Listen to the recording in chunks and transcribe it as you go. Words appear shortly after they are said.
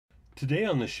Today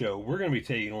on the show, we're going to be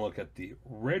taking a look at the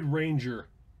Red Ranger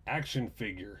action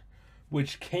figure,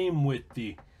 which came with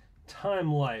the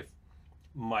Time Life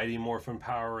Mighty Morphin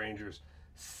Power Rangers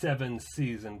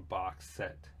 7-season box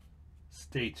set.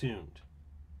 Stay tuned.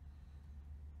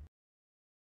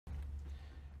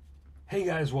 Hey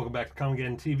guys, welcome back to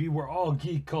Comicgeddon TV, where all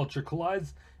geek culture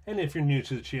collides. And if you're new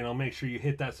to the channel, make sure you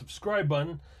hit that subscribe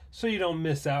button so you don't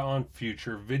miss out on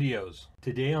future videos.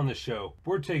 Today on the show,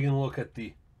 we're taking a look at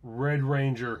the Red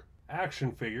Ranger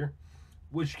action figure,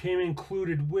 which came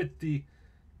included with the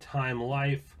Time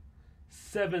Life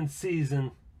 7-season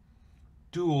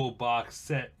dual box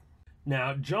set.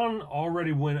 Now, John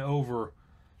already went over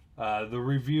the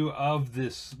review of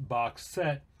this box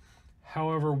set.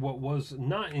 However, what was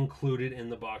not included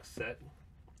in the box set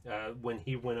when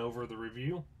he went over the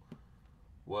review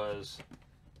was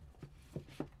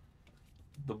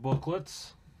the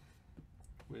booklets,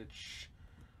 which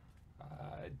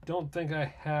I don't think I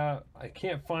have. I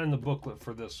can't find the booklet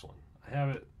for this one. I have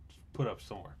it put up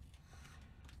somewhere.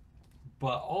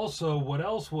 But also, what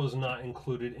else was not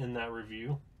included in that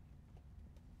review,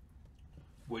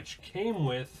 which came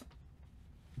with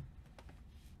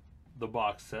the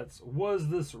box sets, was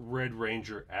this Red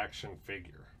Ranger action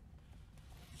figure.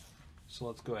 So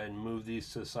let's go ahead and move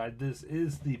these to the side. This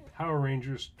is the Power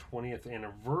Rangers 20th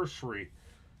anniversary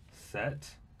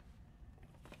set.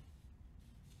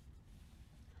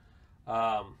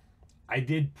 I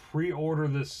did pre-order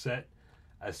this set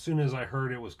as soon as I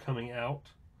heard it was coming out.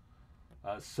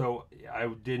 So I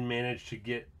did manage to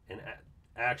get an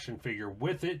action figure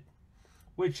with it,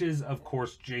 which is, of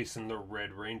course, Jason the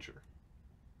Red Ranger.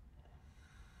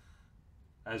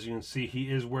 As you can see, he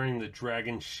is wearing the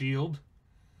dragon shield.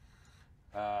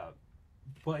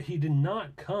 But he did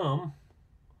not come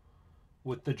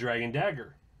with the dragon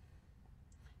dagger.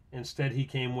 Instead, he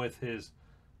came with his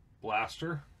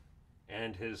blaster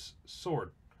and his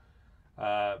sword.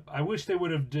 I wish they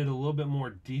would have did a little bit more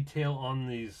detail on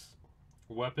these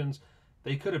weapons.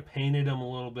 They could have painted them a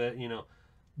little bit. You know,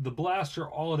 the blaster,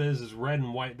 all it is red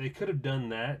and white. They could have done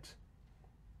that.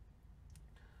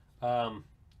 And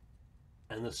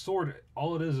the sword,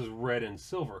 all it is red and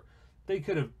silver. They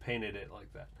could have painted it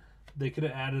like that. They could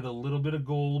have added a little bit of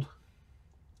gold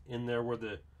in there where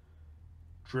the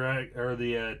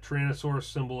Tyrannosaurus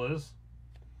symbol is.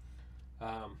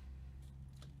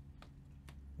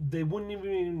 They wouldn't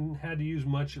even had to use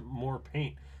much more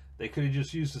paint. They could have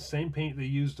just used the same paint they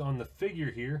used on the figure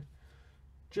here,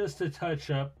 just to touch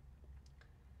up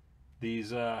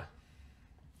these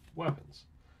weapons.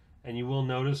 And you will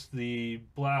notice the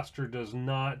blaster does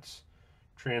not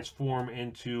transform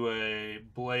into a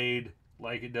blade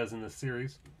like it does in the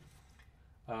series,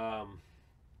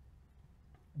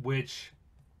 which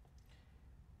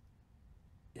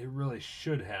it really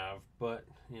should have, but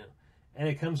you know. And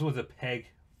it comes with a peg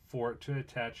for it to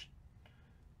attach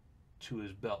to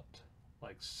his belt,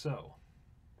 like so.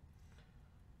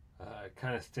 It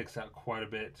kind of sticks out quite a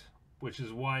bit, which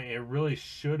is why it really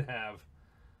should have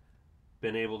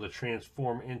been able to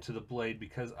transform into the blade,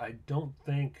 because I don't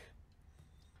think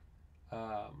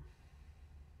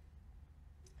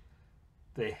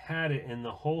they had it in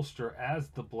the holster as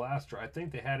the blaster. I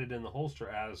think they had it in the holster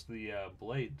as the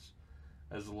blades,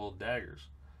 as the little daggers.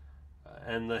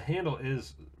 And the handle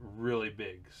is really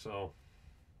big, so.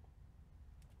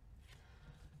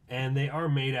 And they are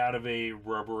made out of a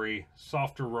rubbery,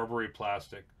 softer rubbery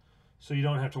plastic, so you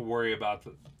don't have to worry about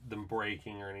them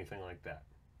breaking or anything like that.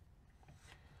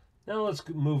 Now let's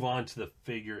move on to the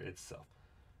figure itself.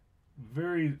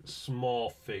 Very small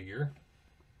figure.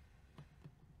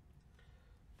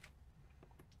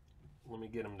 Let me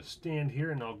get him to stand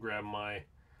here, and I'll grab my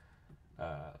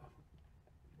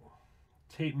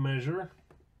tape measure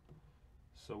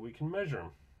so we can measure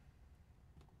him.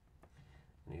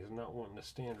 And he's not wanting to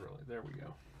stand really. There we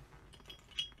go.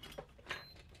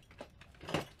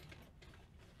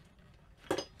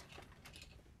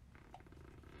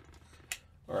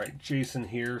 Alright, Jason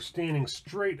here, standing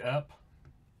straight up.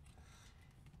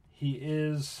 He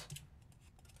is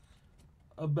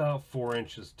about 4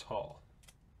 inches tall.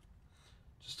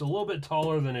 Just a little bit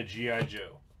taller than a G.I.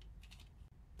 Joe.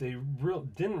 They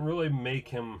didn't really make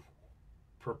him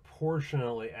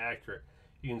proportionately accurate.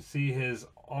 You can see his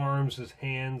arms, his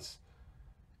hands,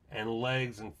 and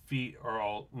legs and feet are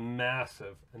all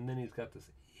massive. And then he's got this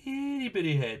itty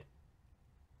bitty head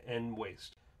and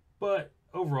waist. But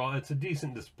overall, it's a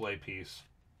decent display piece.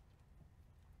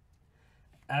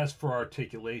 As for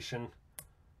articulation,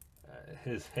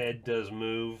 his head does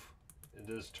move. It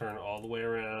does turn all the way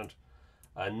around.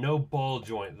 No ball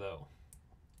joint though,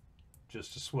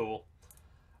 just a swivel.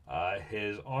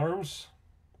 His arms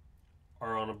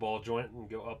are on a ball joint and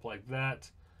go up like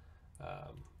that.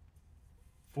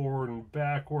 Forward and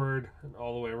backward and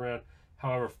all the way around.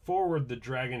 However, forward, the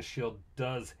dragon shield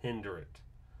does hinder it.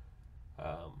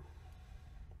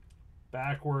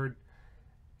 Backward,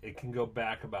 it can go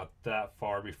back about that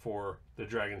far before the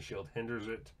dragon shield hinders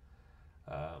it.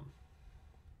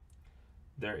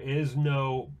 There is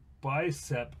no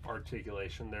bicep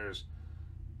articulation. There's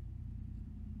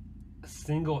a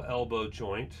single elbow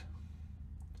joint,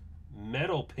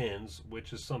 metal pins,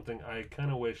 which is something I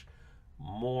kind of wish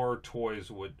more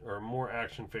toys would, or more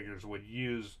action figures would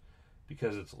use,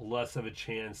 because it's less of a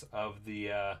chance of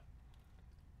the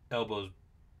elbows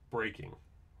breaking.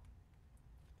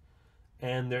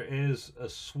 And there is a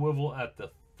swivel at the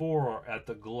forearm, at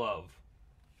the glove.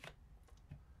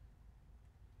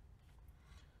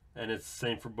 And it's the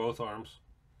same for both arms.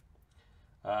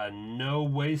 No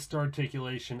waist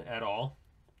articulation at all.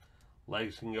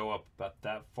 Legs can go up about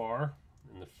that far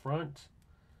in the front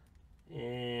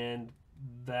and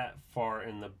that far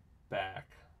in the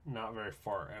back. Not very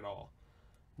far at all.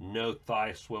 No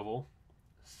thigh swivel.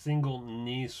 Single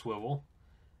knee swivel.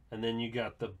 And then you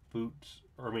got the boots,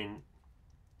 or I mean,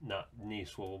 not knee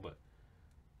swivel, but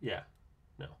yeah,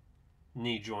 no,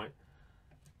 knee joint,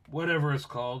 whatever it's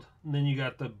called. And then you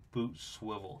got the boot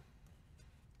swivel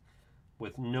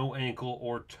with no ankle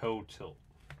or toe tilt.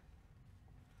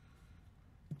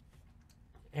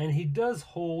 And he does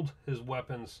hold his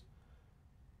weapons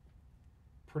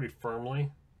pretty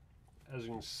firmly. As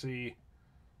you can see,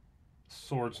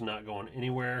 sword's not going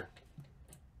anywhere.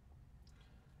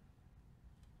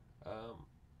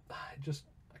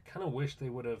 I kind of wish they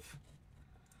would have,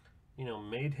 you know,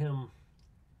 made him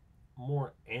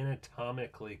more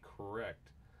anatomically correct.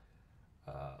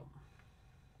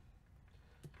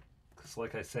 Because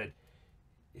like I said,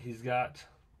 he's got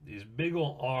these big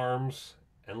ol' arms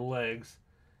and legs,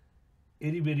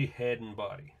 itty bitty head and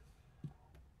body.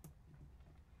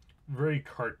 Very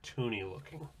cartoony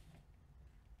looking.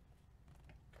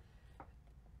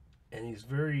 And he's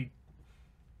very,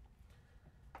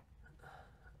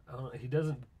 I don't know, he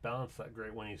doesn't balance that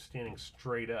great when he's standing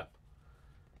straight up.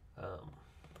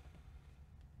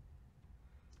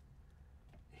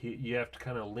 You have to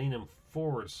kind of lean him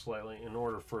forward slightly in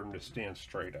order for him to stand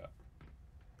straight up.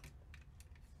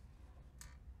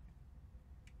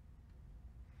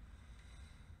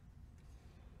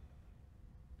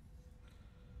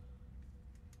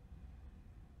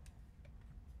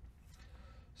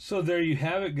 So there you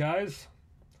have it, guys.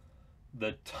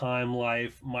 The Time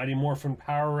Life Mighty Morphin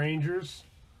Power Rangers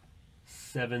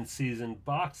 7-season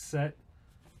box set.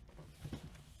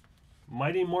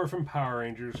 Mighty Morphin Power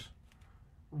Rangers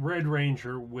Red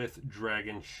Ranger with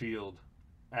Dragon Shield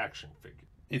action figure.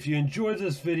 If you enjoyed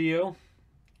this video,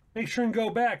 make sure and go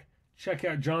back. Check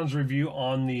out John's review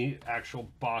on the actual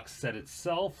box set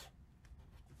itself.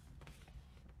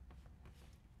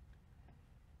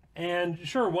 And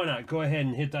sure, why not? Go ahead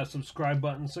and hit that subscribe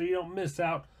button so you don't miss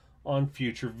out on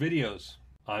future videos.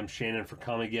 I'm Shannon for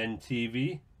Comicgeddon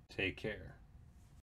TV. Take care.